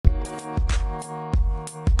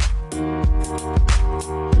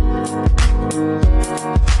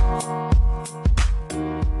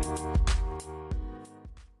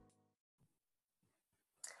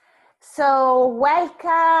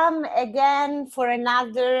welcome again for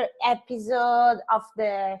another episode of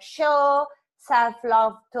the show,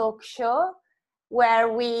 Self-Love Talk Show, where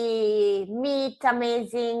we meet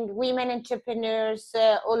amazing women entrepreneurs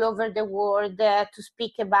all over the world to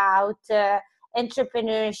speak about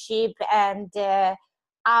entrepreneurship and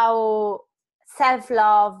how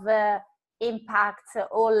self-love impacts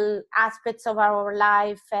all aspects of our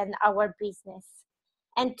life and our business.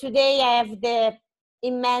 And today I have the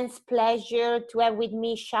immense pleasure to have with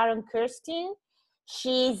me Sharon Kirstein.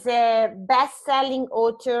 She's a best-selling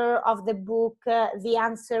author of the book The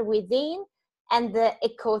Answer Within and A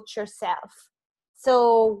Coach Yourself.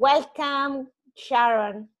 So welcome,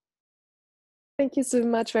 Sharon. Thank you so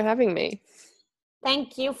much for having me.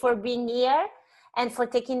 Thank you for being here and for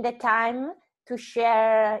taking the time to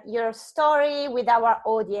share your story with our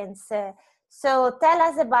audience. So tell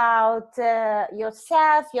us about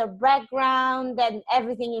yourself, your background, and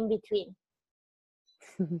everything in between.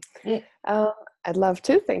 I'd love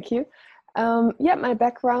to, thank you. My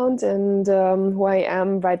background and who I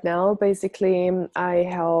am right now, basically, I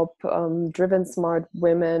help driven, smart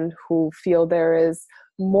women who feel there is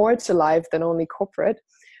more to life than only corporate,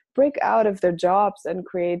 break out of their jobs and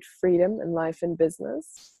create freedom in life and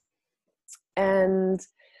business. And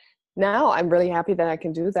now I'm really happy that I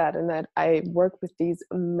can do that and that I work with these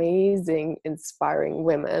amazing, inspiring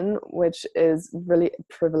women, which is really a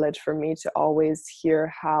privilege for me to always hear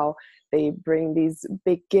how they bring these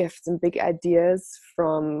big gifts and big ideas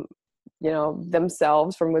from,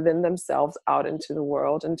 themselves, from within themselves out into the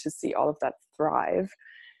world and to see all of that thrive.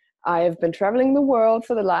 I have been traveling the world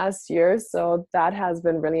for the last year, so that has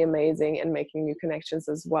been really amazing and making new connections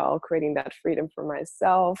as well, creating that freedom for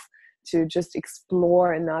myself to just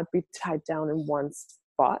explore and not be tied down in one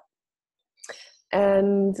spot.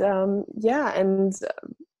 And the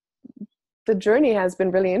journey has been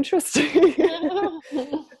really interesting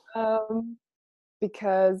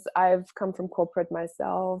because I've come from corporate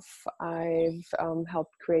myself. I've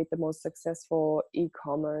helped create the most successful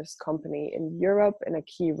e-commerce company in Europe in a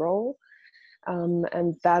key role.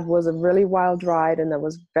 And that was a really wild ride, and that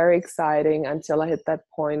was very exciting until I hit that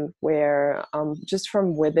point where just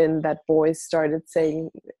from within, that voice started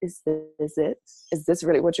saying, is this it? Is this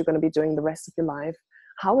really what you're going to be doing the rest of your life?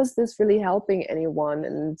 How is this really helping anyone?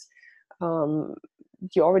 And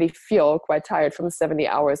you already feel quite tired from the 70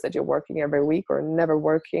 hours that you're working every week or never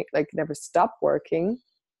stop working.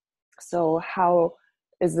 So how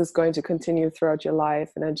is this going to continue throughout your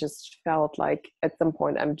life? And I just felt like at some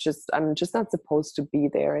point I'm just not supposed to be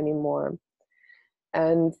there anymore.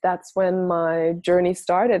 And that's when my journey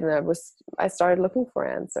started, and I started looking for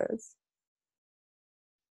answers.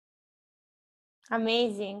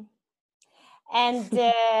 Amazing. And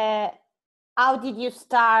how did you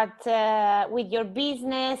start with your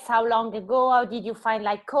business? How long ago? How did you find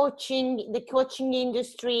the coaching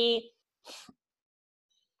industry?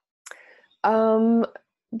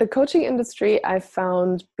 The coaching industry I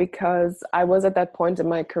found because I was at that point in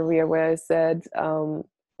my career where I said,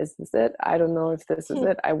 is this it? I don't know if this is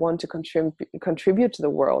it. I want to contribute to the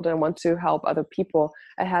world. I want to help other people.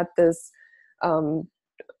 I had this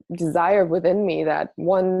desire within me that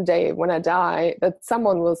one day when I die, that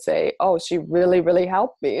someone will say, oh, she really, really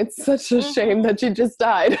helped me. It's such a shame that she just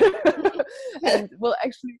died. And will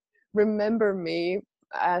actually remember me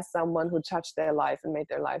as someone who touched their life and made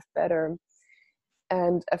their life better.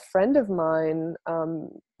 And a friend of mine,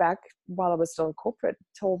 back while I was still in corporate,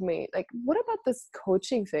 told me, what about this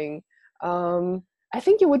coaching thing? I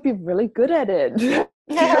think you would be really good at it. Have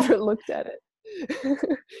you ever looked at it?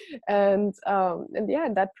 And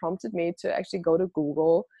that prompted me to actually go to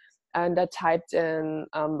Google, and I typed in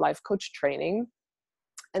life coach training.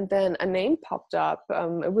 And then a name popped up.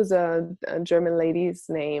 It was a German lady's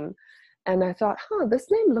name. And I thought,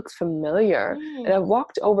 this name looks familiar. And I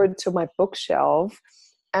walked over to my bookshelf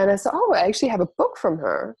and I saw, I actually have a book from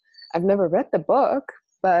her. I've never read the book,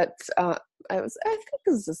 but I think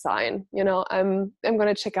this is a sign, I'm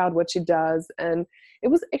going to check out what she does. And it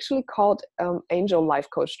was actually called Angel Life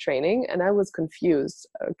Coach Training. And I was confused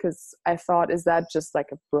because I thought, is that just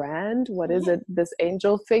like a brand? What is it, this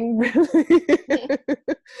angel thing really?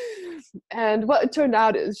 And what it turned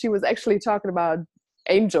out is she was actually talking about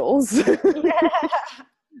angels.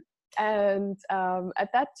 And at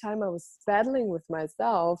that time I was battling with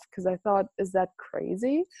myself because I thought, is that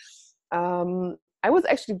crazy? I was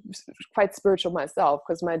actually quite spiritual myself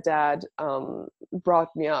because my dad brought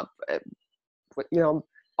me up,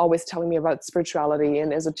 always telling me about spirituality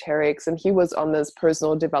and esoterics, and he was on this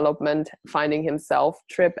personal development, finding himself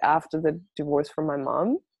trip after the divorce from my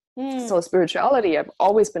mom. So spirituality I've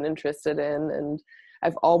always been interested in, and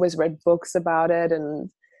I've always read books about it. And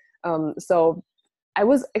so I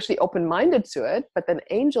was actually open-minded to it, but then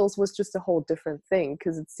angels was just a whole different thing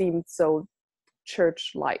because it seemed so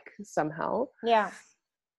church-like somehow. Yeah.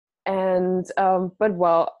 And but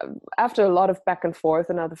well, after a lot of back and forth,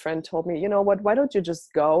 another friend told me, you know what, why don't you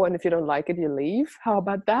just go, and if you don't like it, you leave. How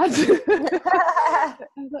about that? I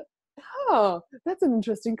thought, oh, that's an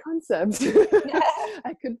interesting concept.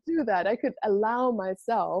 I could do that. I could allow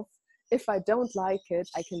myself, if I don't like it,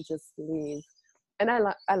 I can just leave. And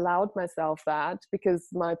I allowed myself that because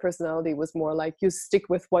my personality was more like, you stick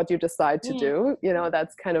with what you decide to do. You know,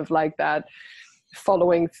 that's kind of like that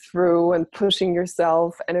following through and pushing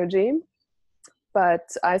yourself energy. But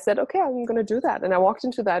I said, okay, I'm going to do that. And I walked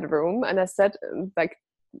into that room and I sat like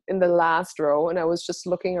in the last row, and I was just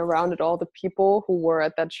looking around at all the people who were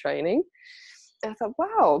at that training. And I thought,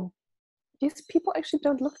 wow, these people actually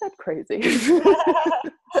don't look that crazy.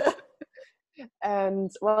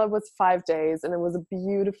 And well, it was 5 days and it was a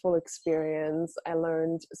beautiful experience. I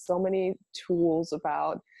learned so many tools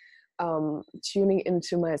about tuning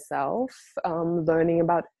into myself, learning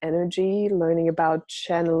about energy, learning about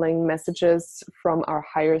channeling messages from our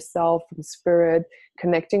higher self, from spirit,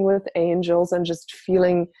 connecting with angels, and just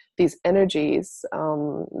feeling these energies,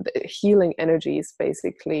 healing energies,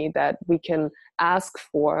 basically, that we can ask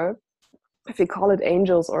for, if you call it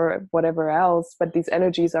angels or whatever else, but these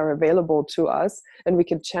energies are available to us and we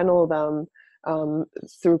can channel them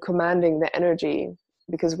through commanding the energy,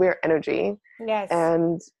 because we're energy. Yes.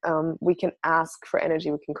 And we can ask for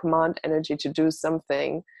energy, we can command energy to do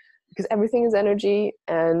something, because everything is energy.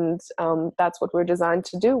 And that's what we're designed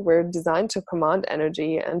to do. We're designed to command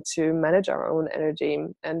energy and to manage our own energy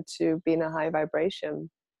and to be in a high vibration.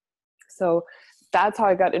 So that's how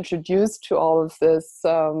I got introduced to all of this.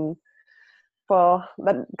 Well,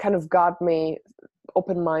 that kind of got me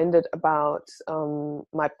open-minded about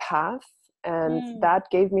my path. And that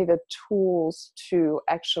gave me the tools to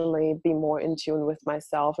actually be more in tune with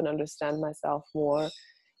myself and understand myself more.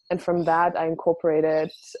 And from that, I incorporated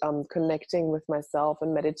connecting with myself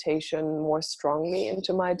and meditation more strongly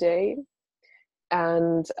into my day.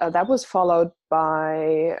 And that was followed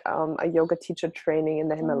by a yoga teacher training in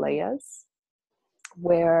the Himalayas,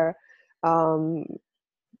 where,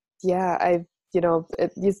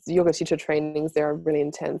 these yoga teacher trainings, they're really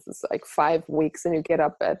intense. It's like 5 weeks, and you get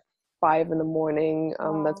up at 5 in the morning.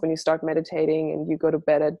 That's when you start meditating, and you go to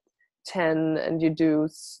bed at 10, and you do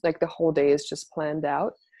like the whole day is just planned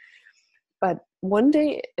out. But one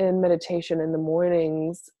day in meditation in the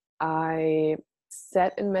mornings, I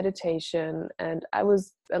sat in meditation and I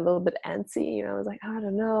was a little bit antsy. You know, I was like, I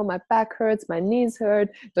don't know, my back hurts, my knees hurt,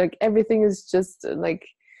 like everything is just like,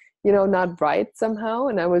 you know, not right somehow.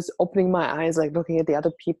 And I was opening my eyes, like looking at the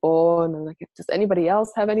other people, and I'm like, does anybody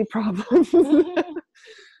else have any problems?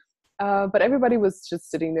 But everybody was just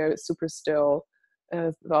sitting there super still. And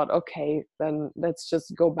I thought, okay, then let's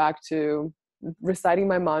just go back to reciting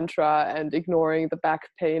my mantra and ignoring the back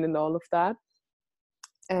pain and all of that.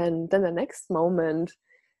 And then the next moment,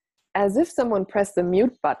 as if someone pressed the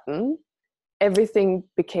mute button, everything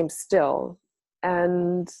became still.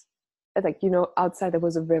 And like, you know, outside there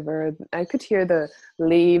was a river. I could hear the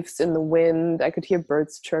leaves in the wind. I could hear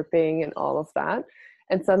birds chirping and all of that.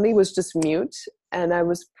 And suddenly it was just mute, and I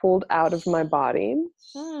was pulled out of my body.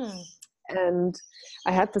 And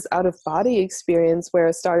I had this out-of-body experience where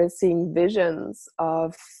I started seeing visions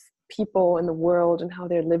of people in the world and how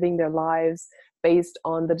they're living their lives based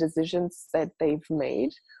on the decisions that they've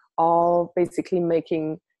made, all basically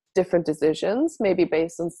making different decisions, maybe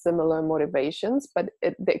based on similar motivations, but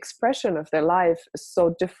the expression of their life is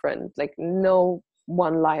so different. Like no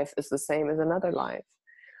one life is the same as another life.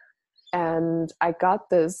 And I got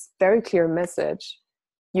this very clear message: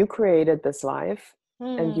 you created this life,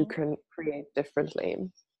 and you can create differently.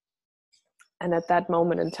 And at that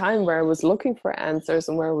moment in time where I was looking for answers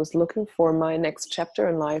and where I was looking for my next chapter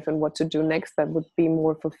in life and what to do next that would be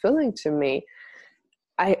more fulfilling to me,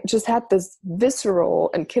 I just had this visceral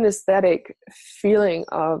and kinesthetic feeling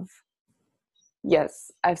of,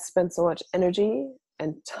 yes, I've spent so much energy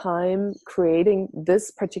and time creating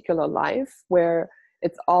this particular life where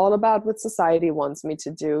it's all about what society wants me to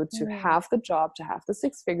do, to have the job, to have the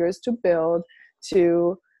 6 figures, to build,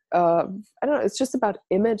 to, I don't know, it's just about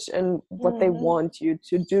image and what they want you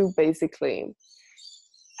to do, basically.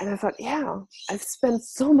 And I thought, yeah, I've spent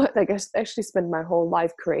so much, like I actually spent my whole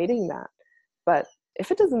life creating that. But if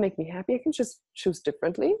it doesn't make me happy, I can just choose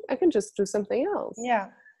differently. I can just do something else. Yeah.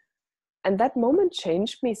 And that moment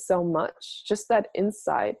changed me so much, just that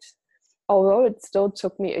insight although it still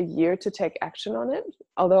took me a year to take action on it,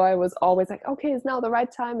 although I was always like, okay, it's now the right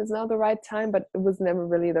time, it's now the right time, but it was never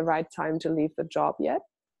really the right time to leave the job yet.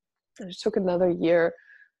 It took another year,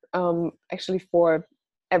 actually, for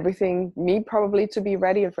everything, me probably to be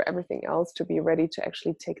ready, and for everything else to be ready to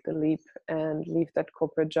actually take the leap and leave that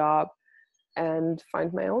corporate job and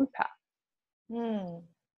find my own path.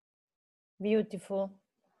 Beautiful.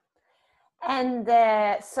 And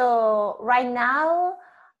so right now,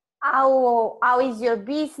 how is your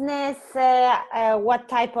business? What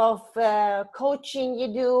type of coaching you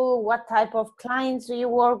do? What type of clients do you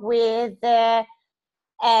work with?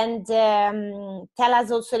 And tell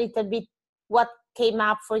us also a little bit what came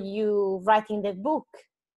up for you writing the book.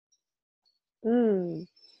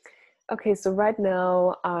 Okay, so right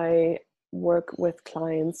now I work with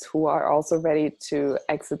clients who are also ready to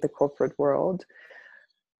exit the corporate world.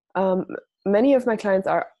 Many of my clients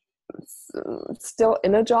are still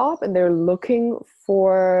in a job, and they're looking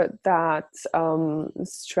for that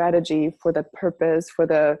strategy, for the purpose, for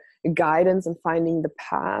the guidance, and finding the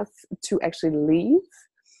path to actually leave.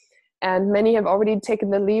 And many have already taken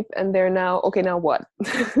the leap, and they're now, okay, now what?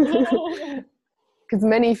 Because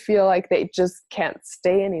many feel like they just can't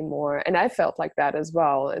stay anymore. And I felt like that as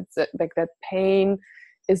well. It's like that pain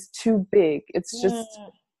is too big. It's just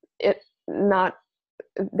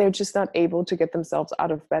they're just not able to get themselves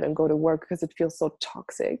out of bed and go to work because it feels so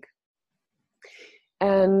toxic.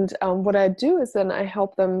 And what I do is then I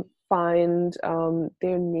help them find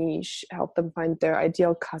their niche, help them find their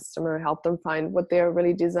ideal customer, help them find what they're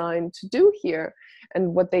really designed to do here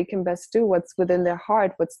and what they can best do, what's within their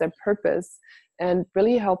heart, what's their purpose, and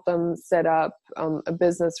really help them set up a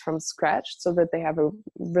business from scratch so that they have a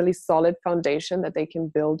really solid foundation that they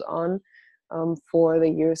can build on for the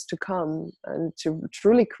years to come, and to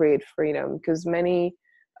truly create freedom. Because many,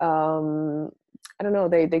 I don't know,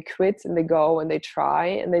 they quit and they go and they try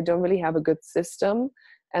and they don't really have a good system.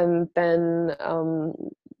 And then,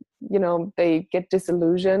 they get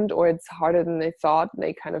disillusioned, or it's harder than they thought. And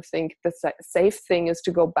they kind of think the safe thing is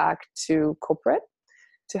to go back to corporate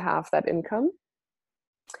to have that income.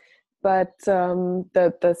 But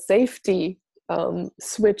the safety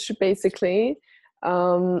switch, basically,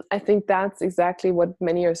 I think that's exactly what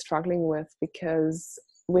many are struggling with, because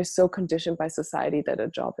we're so conditioned by society that a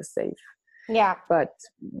job is safe. Yeah. But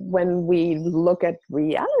when we look at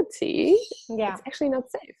reality, it's actually not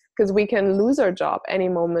safe, because we can lose our job any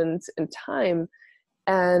moment in time.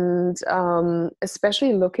 And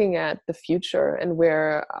especially looking at the future and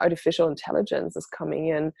where artificial intelligence is coming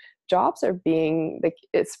in, jobs are being, like,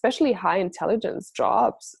 especially high intelligence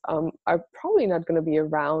jobs, are probably not going to be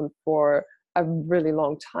around for a really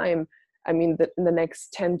long time. I mean, in the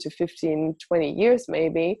next 10 to 15, 20 years,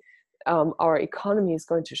 maybe, our economy is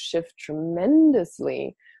going to shift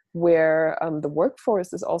tremendously, where the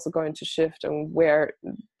workforce is also going to shift, and where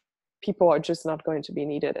people are just not going to be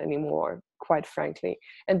needed anymore, quite frankly.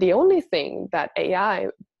 And the only thing that AI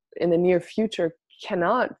in the near future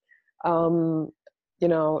cannot,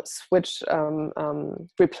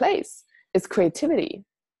 replace is creativity.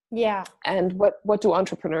 Yeah. And what do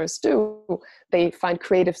entrepreneurs do? They find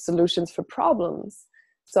creative solutions for problems.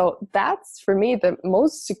 So that's, for me, the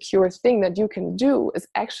most secure thing that you can do is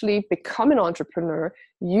actually become an entrepreneur,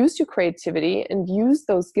 use your creativity, and use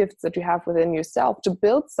those gifts that you have within yourself to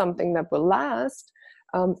build something that will last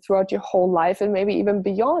throughout your whole life, and maybe even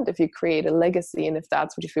beyond, if you create a legacy and if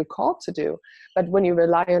that's what you feel called to do. But when you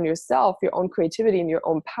rely on yourself, your own creativity and your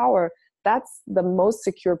own power, that's the most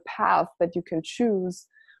secure path that you can choose.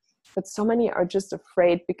 But so many are just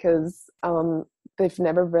afraid because they've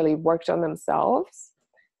never really worked on themselves.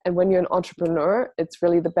 And when you're an entrepreneur, it's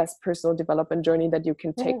really the best personal development journey that you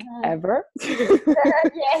can take ever.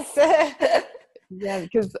 Yes. Yeah,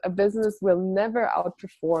 because a business will never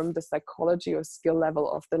outperform the psychology or skill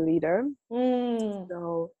level of the leader.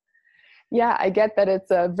 So yeah, I get that it's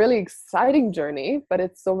a really exciting journey, but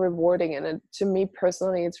it's so rewarding. And to me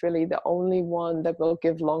personally, it's really the only one that will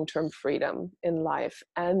give long-term freedom in life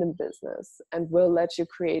and in business, and will let you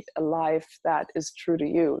create a life that is true to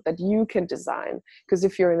you, that you can design. Because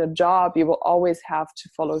if you're in a job, you will always have to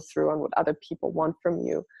follow through on what other people want from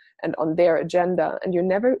you and on their agenda, and you're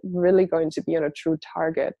never really going to be on a true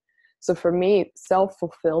target. So for me,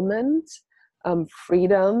 self-fulfillment,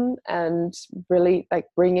 freedom, and really like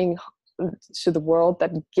bringing to the world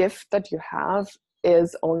that gift that you have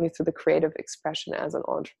is only through the creative expression as an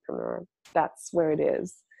entrepreneur. That's where it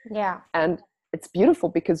is. Yeah. And it's beautiful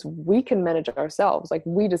because we can manage ourselves. Like,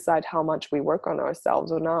 we decide how much we work on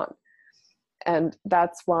ourselves or not. And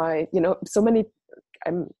that's why, so many,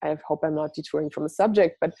 I hope I'm not detouring from the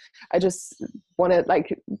subject, but I just want to like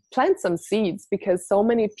plant some seeds, because so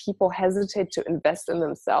many people hesitate to invest in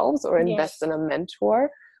themselves or invest in a mentor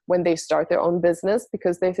when they start their own business,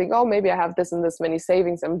 because they think, oh, maybe I have this and this many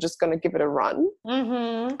savings, I'm just going to give it a run.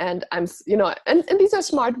 And I'm, you know, and these are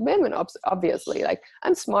smart women, obviously, like,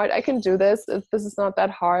 I'm smart, I can do this, this is not that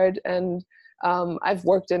hard, and I've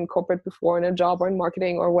worked in corporate before, in a job or in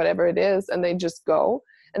marketing or whatever it is, and they just go,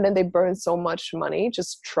 and then they burn so much money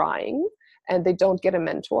just trying, and they don't get a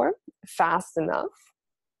mentor fast enough.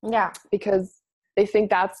 Yeah. Because they think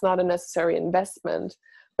that's not a necessary investment.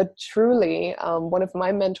 But truly, one of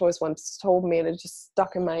my mentors once told me, and it just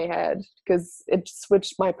stuck in my head because it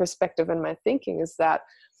switched my perspective and my thinking, is that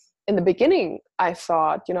in the beginning, I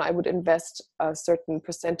thought, you know, I would invest a certain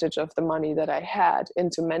percentage of the money that I had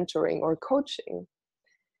into mentoring or coaching.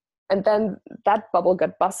 And then that bubble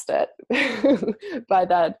got busted by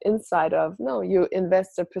that insight of, no, you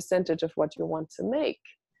invest a percentage of what you want to make.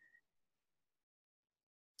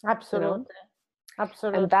 Absolutely. You know?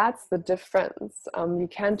 Absolutely. And that's the difference. You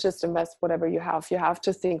can't just invest whatever you have. You have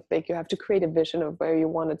to think big. You have to create a vision of where you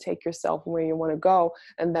want to take yourself and where you want to go,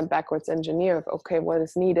 and then backwards engineer of, okay, what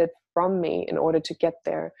is needed from me in order to get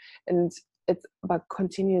there. And it's about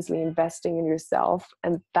continuously investing in yourself.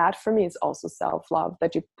 And that for me is also self-love,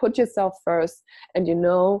 that you put yourself first, and you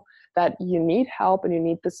know that you need help and you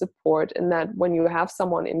need the support, and that when you have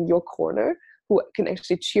someone in your corner who can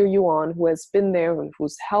actually cheer you on, who has been there and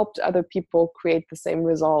who's helped other people create the same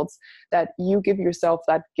results, that you give yourself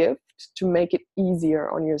that gift to make it easier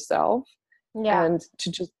on yourself, and to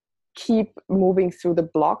just keep moving through the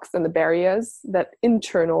blocks and the barriers, that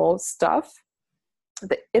internal stuff,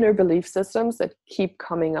 the inner belief systems that keep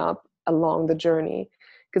coming up along the journey.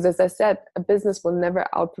 Because as I said, a business will never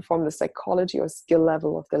outperform the psychology or skill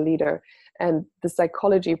level of the leader. And the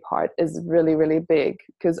psychology part is really, really big,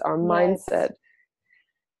 because our mindset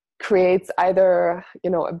creates either, you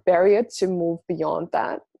know, a barrier to move beyond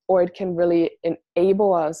that, or it can really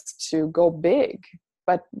enable us to go big.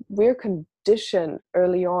 But we're conditioned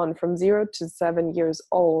early on, from 0 to 7 years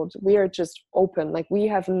old. We are just open. Like, we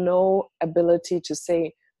have no ability to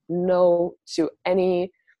say no to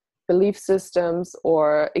any belief systems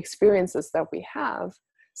or experiences that we have.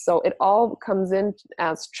 So it all comes in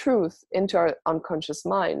as truth into our unconscious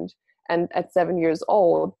mind. And at 7 years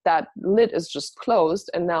old, that lid is just closed,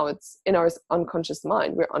 and now it's in our unconscious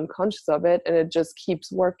mind. We're unconscious of it, and it just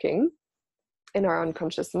keeps working in our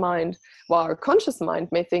unconscious mind. While our conscious mind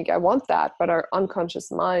may think, I want that, but our unconscious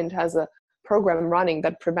mind has a program running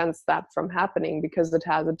that prevents that from happening, because it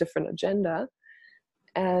has a different agenda.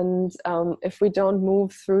 And if we don't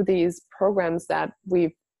move through these programs that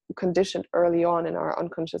we've conditioned early on in our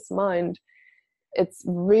unconscious mind, it's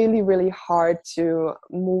really, really hard to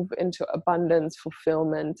move into abundance,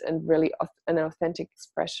 fulfillment, and really an authentic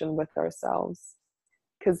expression with ourselves.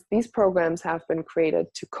 Because these programs have been created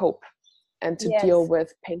to cope and to deal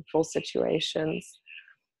with painful situations.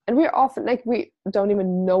 And we're often, like, we don't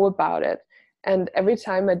even know about it. And every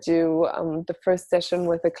time I do the first session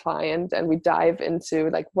with a client, and we dive into,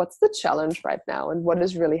 like, what's the challenge right now and what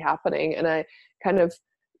is really happening, and I kind of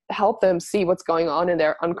help them see what's going on in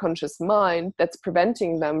their unconscious mind that's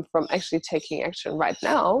preventing them from actually taking action right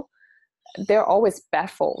now, they're always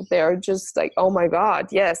baffled. They're just like, oh my God,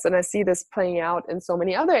 yes. And I see this playing out in so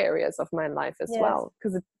many other areas of my life as well.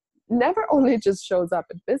 Because it never only just shows up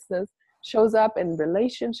in business, shows up in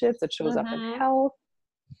relationships, it shows up in health.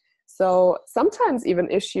 So sometimes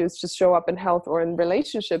even issues just show up in health or in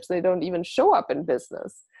relationships. They don't even show up in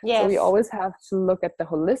business. So we always have to look at the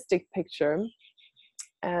holistic picture.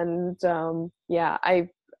 And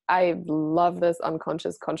I love this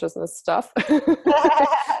unconscious consciousness stuff.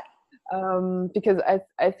 Because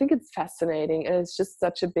I think it's fascinating, and it's just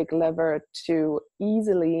such a big lever to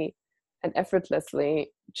easily and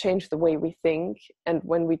effortlessly change the way we think. And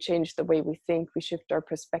when we change the way we think, we shift our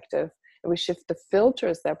perspective, and we shift the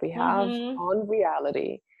filters that we have on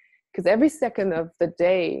reality. Because every second of the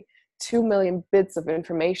day, 2 million bits of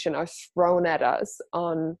information are thrown at us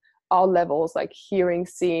on all levels, like hearing,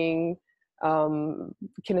 seeing,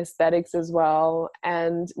 kinesthetics as well.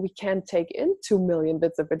 And we can't take in 2 million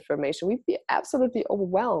bits of information. We'd be absolutely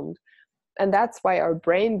overwhelmed. And that's why our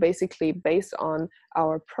brain, basically based on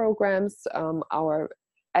our programs, our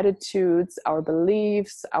attitudes, our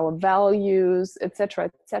beliefs, our values, etc.,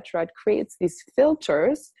 it creates these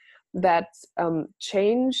filters that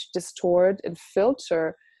change, distort, and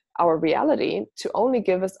filter our reality to only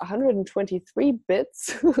give us 123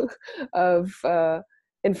 bits of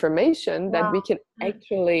information that we can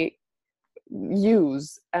actually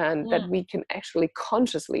use, and that we can actually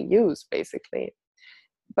consciously use, basically.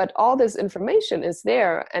 but all this information is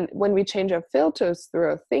there. And when we change our filters through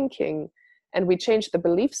our thinking and we change the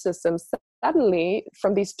belief systems, suddenly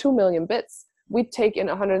from these 2 million bits, we take in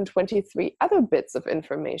 123 other bits of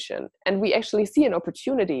information, and we actually see an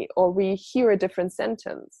opportunity, or we hear a different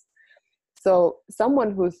sentence. So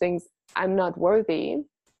someone who thinks I'm not worthy,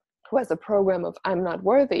 who has a program of I'm not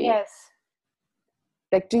worthy, yes,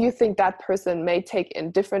 like, do you think that person may take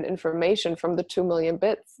in different information from the 2 million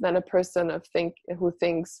bits than a person who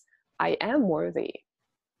thinks I am worthy?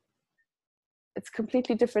 It's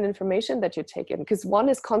completely different information that you take in, because one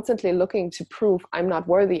is constantly looking to prove I'm not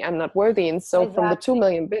worthy. And so exactly. from the 2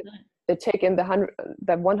 million bits, they take in the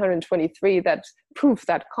 123 that prove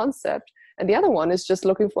that concept. And the other one is just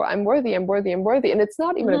looking for I'm worthy. And it's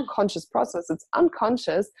not even a conscious process. It's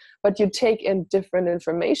unconscious, but you take in different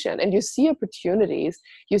information and you see opportunities,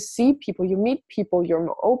 you see people, you meet people, you're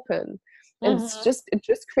more open. And it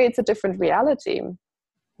just creates a different reality.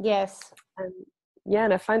 Yes.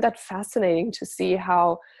 And I find that fascinating to see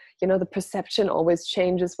how, the perception always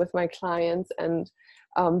changes with my clients, and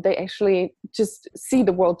they actually just see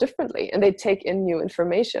the world differently and they take in new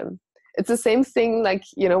information. It's the same thing, like,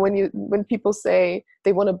 when people say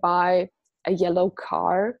they want to buy a yellow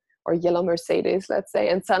car or yellow Mercedes, let's say,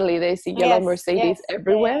 and suddenly they see yellow Mercedes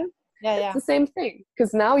everywhere. It's the same thing,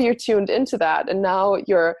 because now you're tuned into that, and now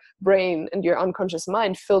your brain and your unconscious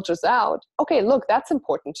mind filters out, okay, look, that's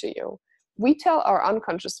important to you. We tell our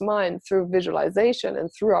unconscious mind through visualization and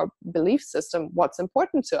through our belief system what's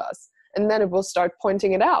important to us. And then it will start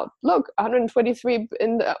pointing it out. Look, 123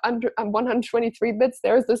 in the 123 bits,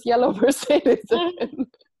 there's this yellow Mercedes again.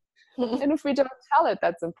 And if we don't tell it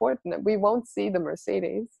that's important, we won't see the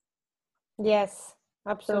Mercedes. Yes,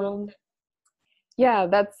 absolutely.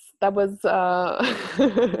 That was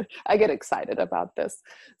I get excited about this.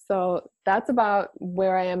 So that's about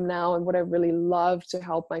where I am now, and what I really love to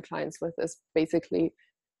help my clients with is basically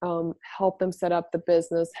help them set up the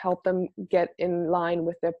business, help them get in line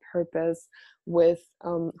with their purpose, with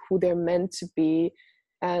who they're meant to be,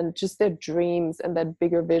 and just their dreams and that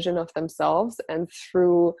bigger vision of themselves. And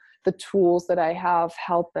through the tools that I have,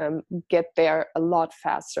 help them get there a lot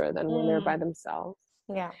faster than when they're by themselves.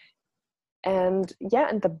 Yeah. And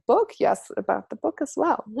the book, about the book as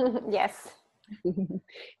well. Yes.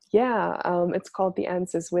 It's called The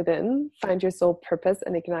Answers Within: Find Your Soul Purpose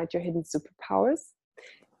and Ignite Your Hidden Superpowers.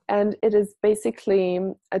 And it is basically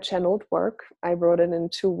a channeled work. I wrote it in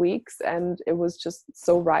 2 weeks, and it was just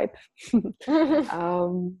so ripe.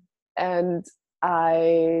 And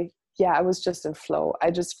I was just in flow. I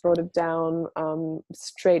just wrote it down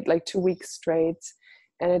straight, like 2 weeks straight.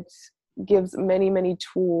 And it gives many, many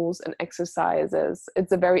tools and exercises.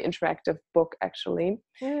 It's a very interactive book, actually.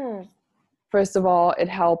 First of all, it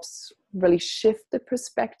helps really shift the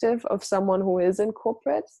perspective of someone who is in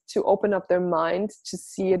corporate, to open up their mind to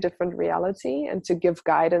see a different reality and to give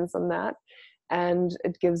guidance on that. And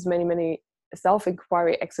it gives many, many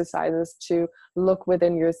self-inquiry exercises to look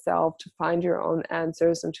within yourself, to find your own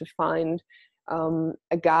answers, and to find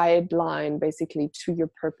a guideline basically to your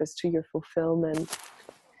purpose, to your fulfillment.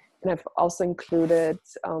 And I've also included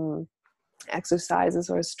exercises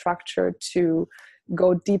or a structure to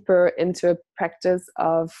go deeper into a practice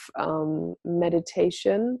of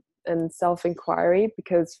meditation and self-inquiry,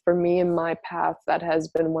 because for me in my path, that has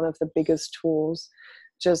been one of the biggest tools,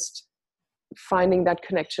 just finding that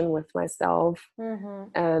connection with myself.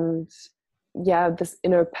 And this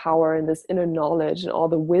inner power and this inner knowledge and all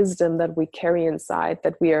the wisdom that we carry inside,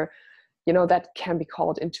 that we are, that can be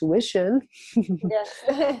called intuition. Yes.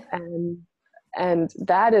 and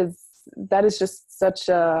that is just such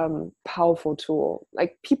a powerful tool.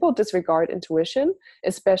 Like, people disregard intuition,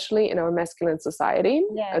 especially in our masculine society.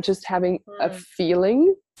 Just having a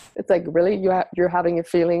feeling. It's like, really, you're having a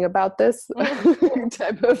feeling about this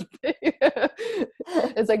type of thing.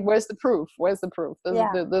 It's like, where's the proof?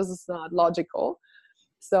 This is not logical.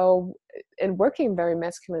 So in working very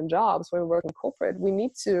masculine jobs, when we work in corporate, we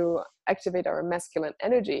need to activate our masculine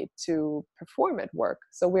energy to perform at work.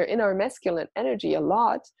 So we're in our masculine energy a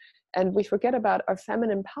lot, and we forget about our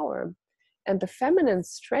feminine power. And the feminine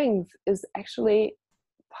strength is actually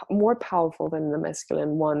more powerful than the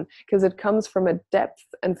masculine one, because it comes from a depth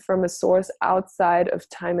and from a source outside of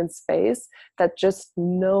time and space that just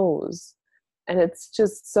knows. And it's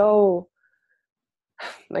just so,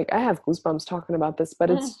 like, I have goosebumps talking about this, but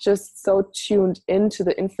it's just so tuned into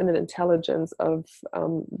the infinite intelligence of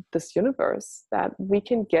this universe, that we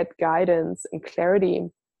can get guidance and clarity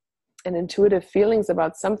and intuitive feelings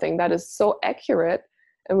about something that is so accurate.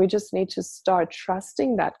 And we just need to start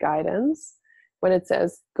trusting that guidance when it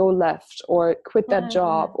says go left, or quit that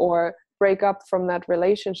job, or break up from that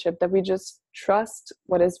relationship, that we just trust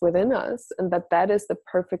what is within us, and that is the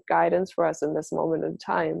perfect guidance for us in this moment in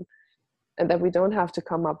time, and that we don't have to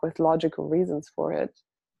come up with logical reasons for it,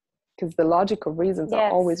 because the logical reasons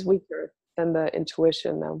are always weaker than the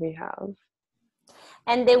intuition that we have.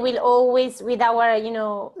 And they will always, with our,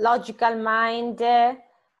 logical mind,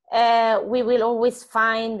 we will always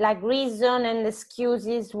find like reason and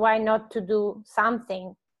excuses why not to do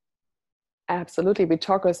something. Absolutely. We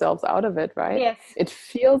talk ourselves out of it, right? Yes. It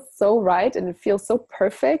feels so right and it feels so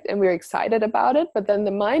perfect and we're excited about it, but then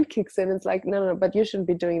the mind kicks in and it's like, no, but you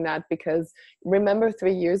shouldn't be doing that, because remember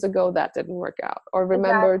 3 years ago that didn't work out, or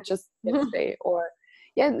remember just yesterday, or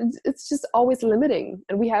it's just always limiting.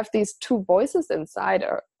 And we have these two voices inside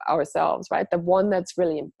ourselves, right? The one that's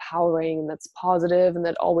really empowering and that's positive and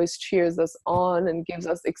that always cheers us on and gives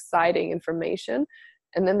us exciting information.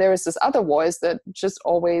 And then there is this other voice that just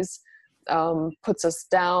always puts us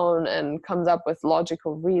down and comes up with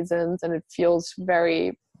logical reasons, and it feels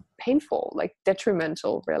very painful, like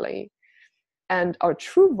detrimental, really. And our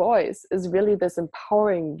true voice is really this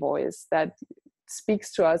empowering voice that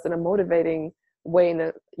speaks to us in a motivating way, in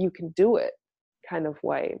a you can do it kind of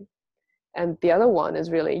way. And the other one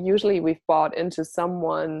is really, usually we've bought into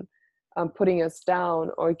someone putting us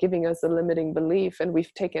down or giving us a limiting belief, and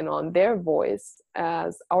we've taken on their voice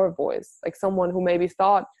as our voice, like someone who maybe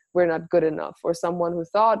thought we're not good enough, or someone who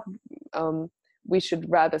thought we should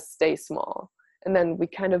rather stay small. And then we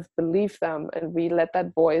kind of believe them, and we let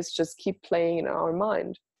that voice just keep playing in our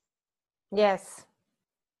mind. Yes,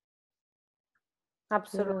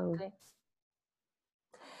 absolutely.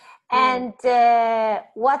 Yeah. And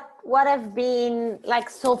what have been, like,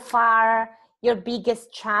 so far your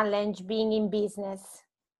biggest challenge being in business?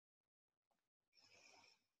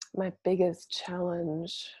 My biggest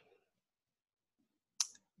challenge,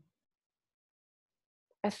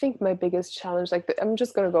 I think my biggest challenge, I'm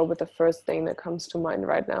just going to go with the first thing that comes to mind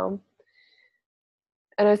right now.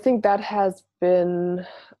 And I think that has been,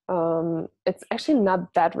 it's actually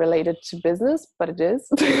not that related to business, but it is.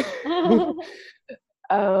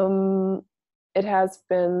 It has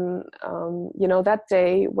been, that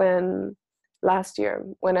day last year,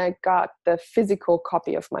 when I got the physical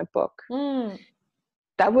copy of my book.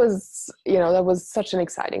 That was such an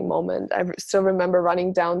exciting moment. I still remember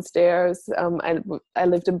running downstairs. I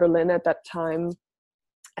lived in Berlin at that time,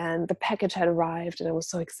 and the package had arrived, and I was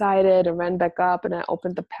so excited. I ran back up and I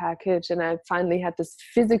opened the package, and I finally had this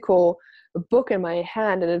physical book in my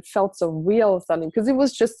hand, and it felt so real suddenly, because it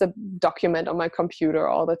was just a document on my computer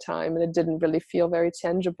all the time, and it didn't really feel very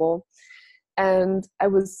tangible. And I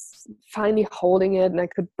was finally holding it, and I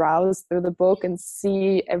could browse through the book and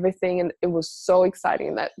see everything. And it was so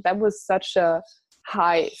exciting. That was such a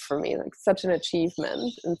high for me, like such an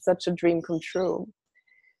achievement and such a dream come true.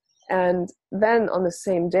 And then on the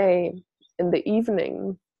same day, in the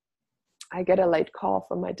evening, I get a late call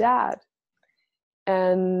from my dad.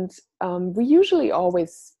 And we usually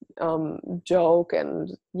always joke,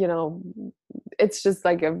 and, it's just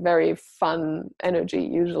like a very fun energy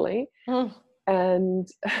usually. And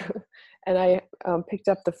I picked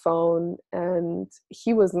up the phone, and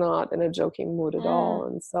he was not in a joking mood at all.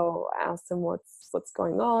 And so I asked him what's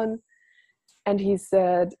going on, and he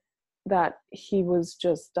said that he was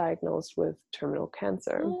just diagnosed with terminal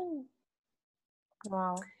cancer.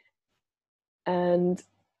 Wow. And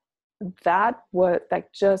that was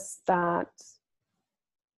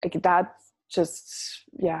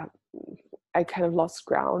I kind of lost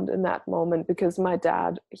ground in that moment, because my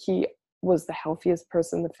dad, he was the healthiest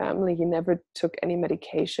person in the family. He never took any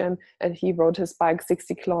medication, and he rode his bike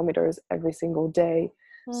 60 kilometers every single day.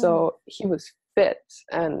 So he was fit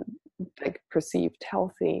and perceived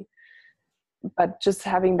healthy. But just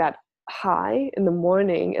having that high in the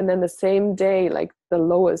morning, and then the same day, the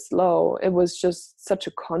lowest low, it was just such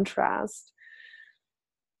a contrast.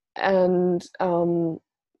 And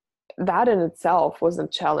that in itself was a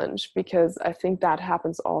challenge, because I think that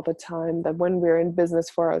happens all the time, that when we're in business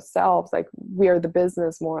for ourselves, we are the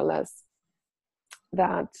business more or less,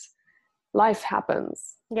 that life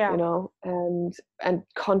happens, and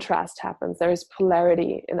contrast happens. There is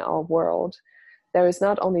polarity in our world. There is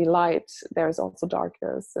not only light, there is also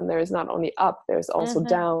darkness, and there is not only up, there's also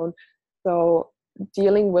down. So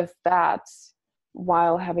dealing with that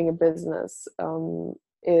while having a business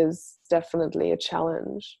is definitely a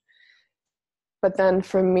challenge. But then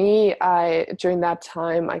for me, during that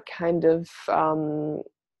time, I kind of,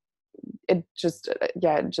 it just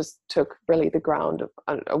took really the ground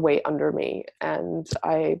away under me. And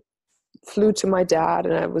I flew to my dad,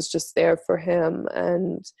 and I was just there for him.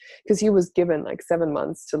 And because he was given 7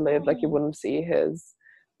 months to live, he wouldn't see his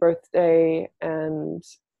birthday, and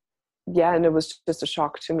yeah, and it was just a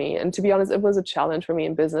shock to me. And to be honest, it was a challenge for me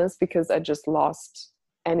in business because I just lost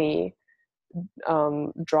any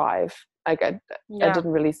drive. Like I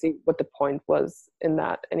didn't really see what the point was in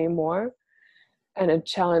that anymore. And it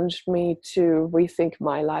challenged me to rethink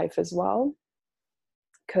my life as well,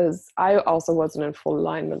 because I also wasn't in full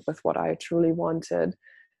alignment with what I truly wanted.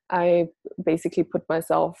 I basically put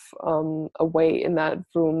myself away in that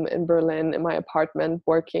room in Berlin, in my apartment,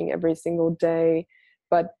 working every single day.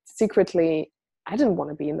 But secretly, I didn't want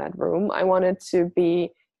to be in that room. I wanted to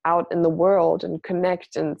be out in the world and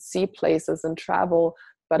connect and see places and travel.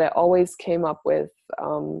 But I always came up with,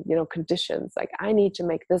 conditions like I need to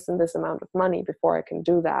make this and this amount of money before I can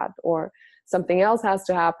do that, or something else has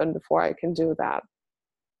to happen before I can do that.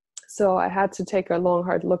 So I had to take a long,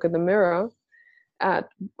 hard look in the mirror at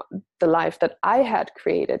the life that I had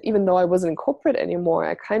created. Even though I wasn't in corporate anymore,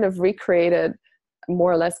 I kind of recreated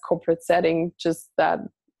more or less corporate setting, just that,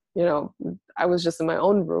 I was just in my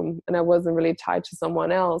own room and I wasn't really tied to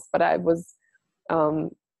someone else, but I was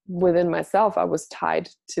within myself, I was tied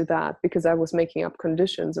to that because I was making up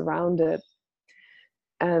conditions around it.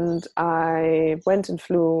 And I went and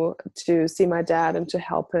flew to see my dad and to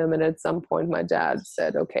help him. And at some point my dad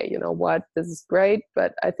said, okay, you know what, this is great,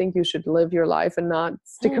 but I think you should live your life and not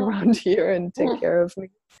stick around here and take care of me.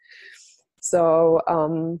 So,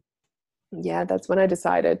 that's when I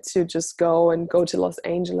decided to just go to Los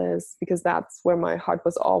Angeles, because that's where my heart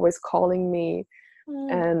was always calling me.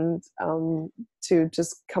 And to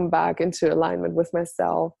just come back into alignment with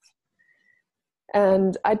myself.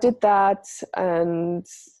 And I did that, and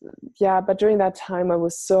but during that time I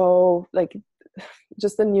was so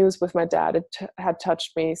just the news with my dad, it had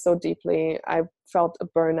touched me so deeply. I felt a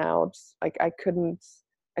burnout. Like I couldn't,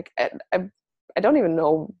 I don't even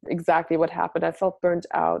know exactly what happened. I felt burnt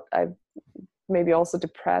out. I maybe also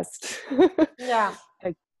depressed. Yeah.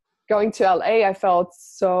 Going to LA, I felt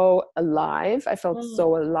so alive. I felt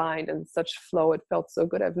so aligned and such flow. It felt so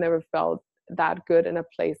good. I've never felt that good in a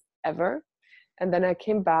place ever. And then I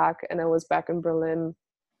came back and I was back in Berlin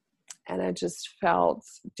and I just felt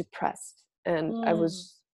depressed. And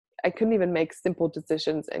I couldn't even make simple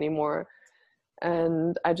decisions anymore.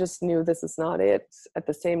 And I just knew this is not it. At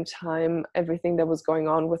the same time, everything that was going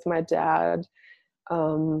on with my dad,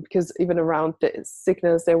 because even around the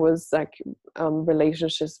sickness, there was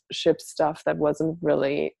relationship stuff that wasn't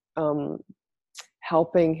really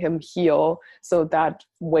helping him heal. So that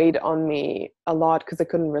weighed on me a lot because I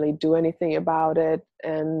couldn't really do anything about it.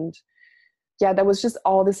 And that was just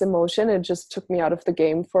all this emotion. It just took me out of the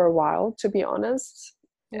game for a while, to be honest.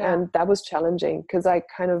 Yeah. And that was challenging because I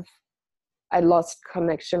lost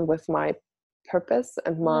connection with my purpose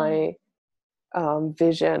and my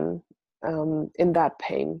vision in that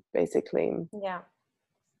pain, basically. Yeah.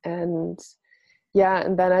 And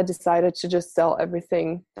then I decided to just sell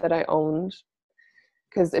everything that I owned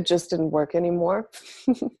because it just didn't work anymore.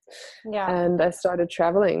 And I started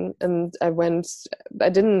traveling, and I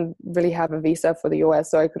didn't really have a visa for the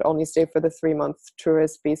US, so I could only stay for the 3-month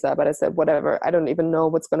tourist visa. But I said, whatever, I don't even know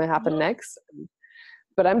what's going to happen next,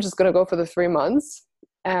 but I'm just going to go for the 3 months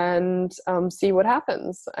and see what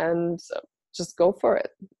happens and just go for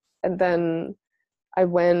it. And then I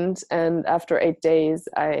went, and after 8 days,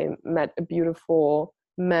 I met a beautiful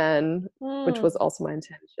man, which was also my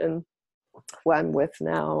intention, who I'm with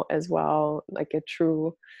now as well. Like a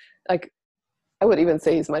true, I would even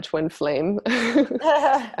say he's my twin flame.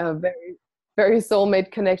 A very, very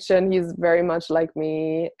soulmate connection. He's very much like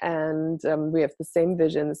me, and we have the same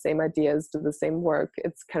vision, the same ideas, do the same work.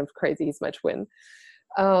 It's kind of crazy. He's my twin.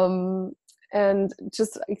 And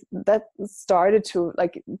just that started to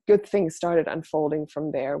good things started unfolding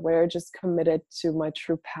from there, where I just committed to my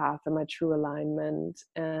true path and my true alignment,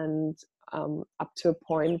 and up to a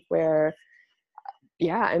point where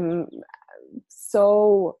I'm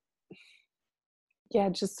so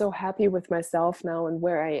just so happy with myself now and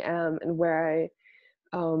where I am and where I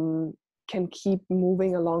can keep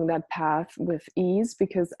moving along that path with ease,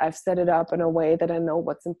 because I've set it up in a way that I know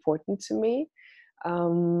what's important to me.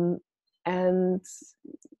 And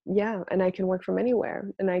I can work from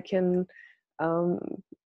anywhere, and I can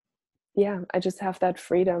I just have that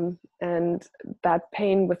freedom. And that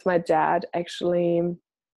pain with my dad, actually,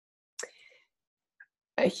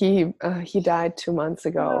 he died 2 months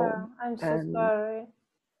ago. I'm so sorry.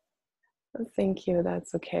 Thank you.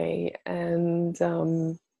 That's okay. And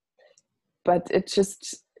but it's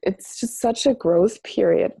just such a growth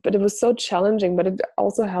period. But it was so challenging, but it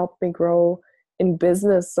also helped me grow in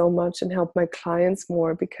business so much and help my clients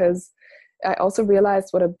more, because I also realized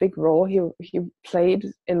what a big role he played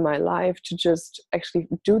in my life to just actually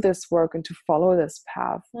do this work and to follow this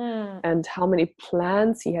path, and how many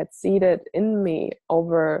plants he had seeded in me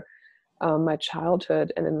over my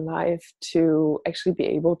childhood and in life to actually be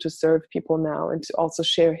able to serve people now, and to also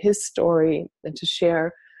share his story, and to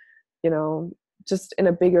share, just in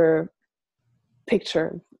a bigger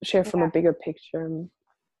picture, share from a bigger picture.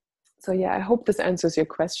 So yeah, I hope this answers your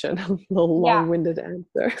question. A little long-winded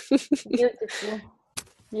answer.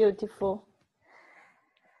 Beautiful.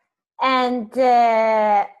 And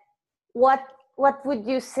what would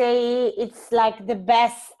you say it's like the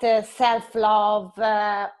best self-love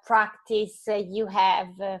practice you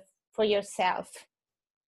have for yourself?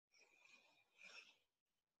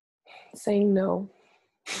 Saying no.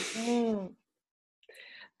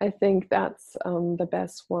 I think that's the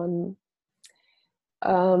best one.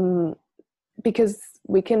 Because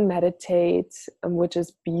we can meditate, which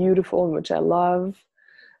is beautiful and which I love,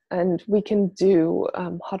 and we can do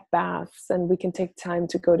hot baths, and we can take time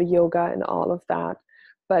to go to yoga and all of that.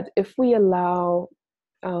 But if we allow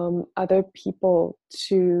other people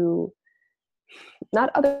to, not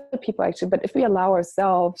other people actually, but if we allow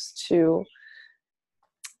ourselves to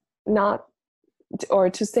not, or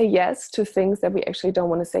to say yes to things that we actually don't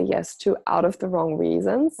want to say yes to out of the wrong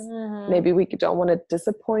reasons. Maybe we don't want to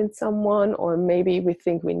disappoint someone, or maybe we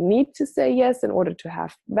think we need to say yes in order to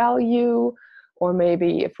have value, or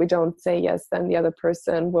maybe if we don't say yes, then the other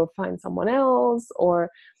person will find someone else,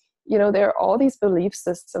 or, there are all these belief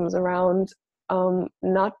systems around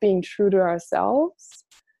not being true to ourselves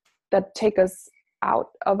that take us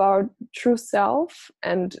out of our true self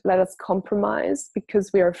and let us compromise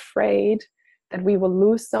because we are afraid that we will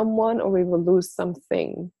lose someone or we will lose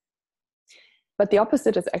something. But the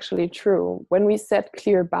opposite is actually true. When we set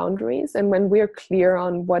clear boundaries, and when we're clear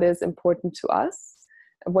on what is important to us,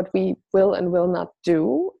 what we will and will not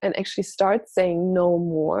do, and actually start saying no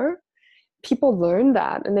more, people learn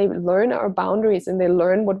that, and they learn our boundaries, and they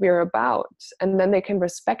learn what we're about, and then they can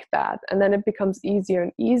respect that. And then it becomes easier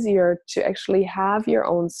and easier to actually have your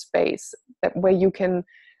own space where you can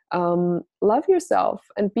love yourself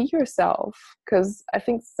and be yourself. Because I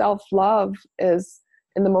think self-love is,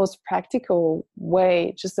 in the most practical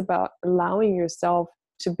way, just about allowing yourself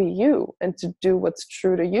to be you and to do what's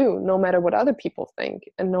true to you, no matter what other people think,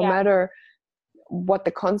 and no matter what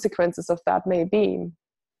the consequences of that may be.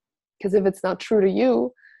 Because if it's not true to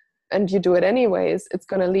you and you do it anyways, it's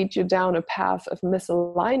going to lead you down a path of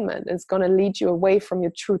misalignment. It's going to lead you away from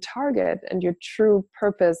your true target and your true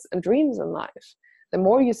purpose and dreams in life. The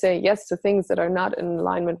more you say yes to things that are not in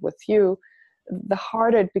alignment with you, the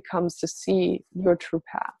harder it becomes to see your true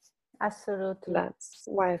path. Absolutely. That's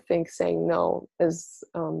why I think saying no is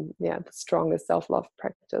the strongest self-love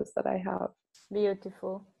practice that I have.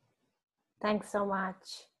 Beautiful. Thanks so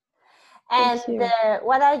much. And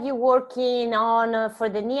what are you working on for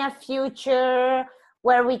the near future,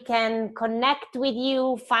 where we can connect with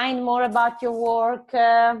you, find more about your work?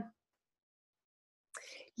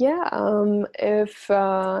 If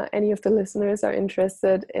any of the listeners are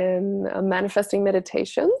interested in manifesting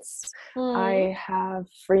meditations, I have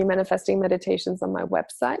free manifesting meditations on my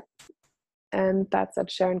website, and that's at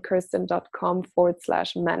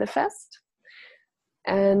sharonkirsten.com/manifest.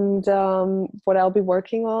 And what I'll be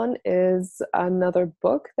working on is another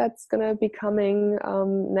book that's going to be coming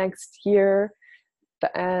next year.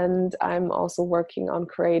 And I'm also working on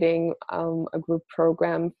creating a group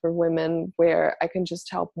program for women where I can just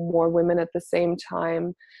help more women at the same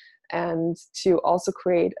time, and to also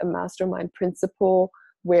create a mastermind principle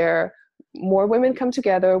where more women come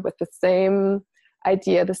together with the same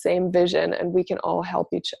idea, the same vision, and we can all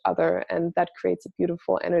help each other. And that creates a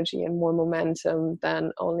beautiful energy and more momentum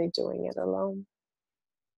than only doing it alone.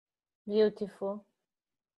 Beautiful.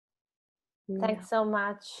 Thanks so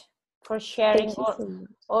much for sharing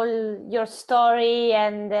all your story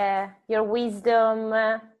and your wisdom.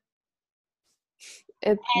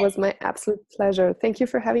 It was my absolute pleasure. Thank you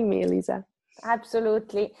for having me, Elisa.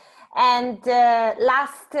 Absolutely. And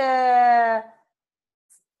last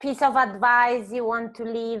piece of advice you want to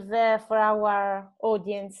leave for our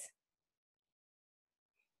audience?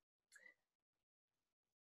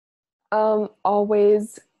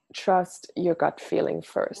 Always trust your gut feeling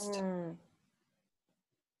first.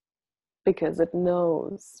 Because it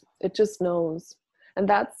knows. It just knows. And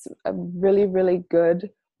that's a really, really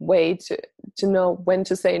good way to know when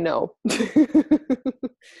to say no.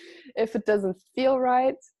 If it doesn't feel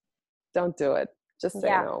right, don't do it. Just say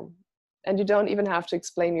no. And you don't even have to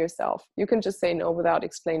explain yourself. You can just say no without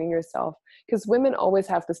explaining yourself. Because women always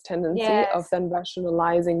have this tendency of then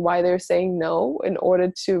rationalizing why they're saying no in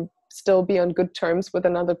order to still be on good terms with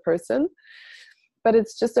another person. But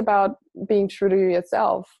it's just about being true to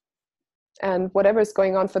yourself. And whatever is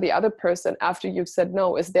going on for the other person after you've said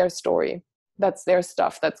no is their story. That's their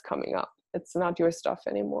stuff that's coming up. It's not your stuff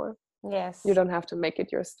anymore. Yes. You don't have to make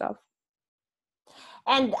it your stuff.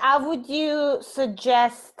 And how would you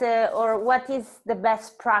suggest, or what is the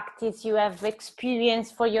best practice you have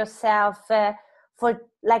experienced for yourself for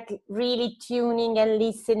like really tuning and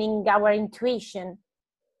listening our intuition?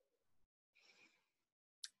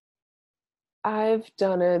 I've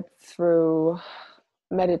done it through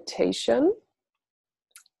meditation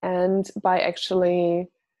and by actually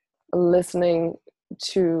listening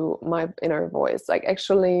to my inner voice, like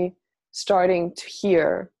actually starting to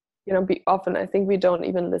hear. Often I think we don't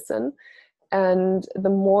even listen. And the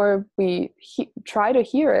more we try to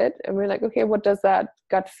hear it, and we're like, okay, what does that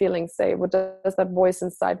gut feeling say? What does that voice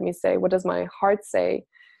inside me say? What does my heart say?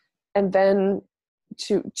 And then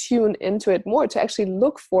to tune into it more, to actually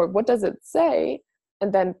look for what does it say,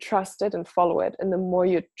 and then trust it and follow it. And the more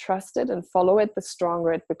you trust it and follow it, the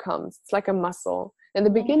stronger it becomes. It's like a muscle. In the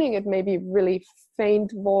beginning, it may be really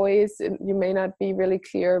faint voice. You may not be really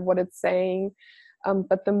clear what it's saying.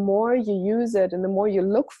 But the more you use it and the more you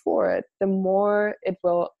look for it, the more it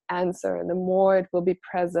will answer and the more it will be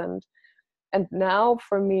present. And now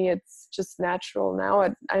for me, it's just natural.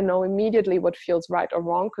 Now I know immediately what feels right or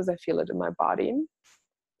wrong because I feel it in my body.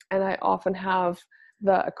 And I often have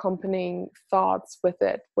the accompanying thoughts with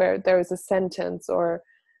it, where there is a sentence or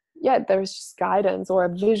there's just guidance or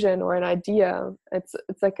a vision or an idea. It's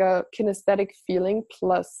like a kinesthetic feeling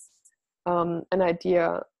plus an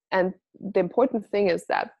idea. And the important thing is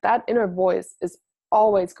that inner voice is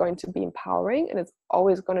always going to be empowering and it's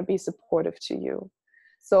always going to be supportive to you.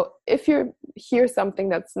 So if you hear something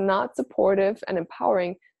that's not supportive and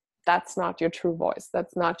empowering, that's not your true voice.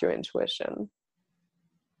 That's not your intuition.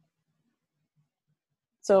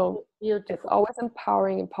 So Beautiful. It's always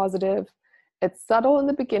empowering and positive. It's subtle in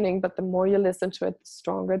the beginning, but the more you listen to it, the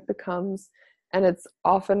stronger it becomes. And it's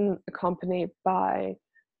often accompanied by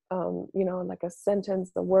like a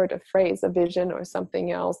sentence, a word, a phrase, a vision, or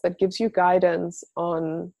something else that gives you guidance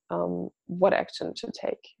on what action to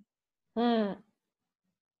take. And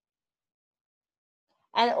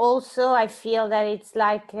also, I feel that it's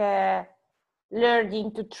like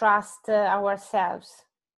learning to trust ourselves.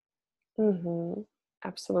 Mm-hmm.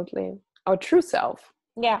 Absolutely. Our true self.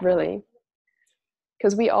 Yeah. Really.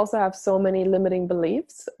 Because we also have so many limiting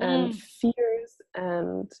beliefs and fears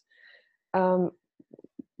and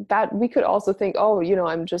that we could also think,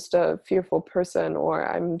 I'm just a fearful person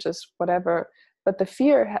or I'm just whatever. But the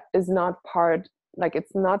fear is not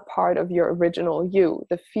it's not part of your original you.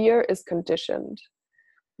 The fear is conditioned.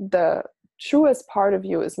 The truest part of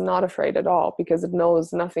you is not afraid at all because it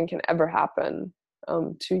knows nothing can ever happen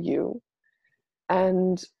to you.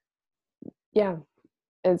 And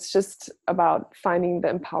it's just about finding the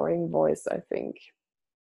empowering voice, I think.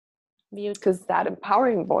 Because that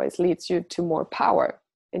empowering voice leads you to more power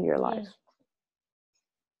in your life.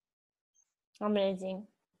 Amazing.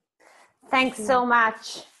 Thanks so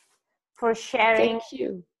much for sharing. Thank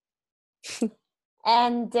you.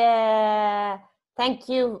 And thank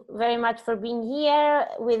you very much for being here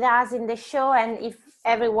with us in the show. And if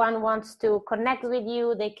everyone wants to connect with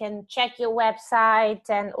you, they can check your website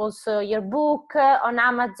and also your book on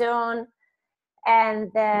Amazon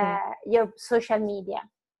and your social media.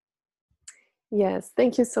 Yes,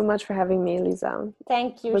 thank you so much for having me, Lisa.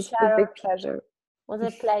 Thank you, It was Sharon. a big pleasure. It was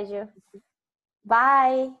a pleasure.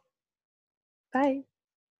 Bye. Bye.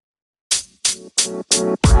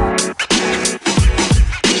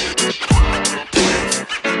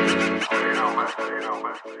 You know,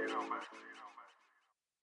 man.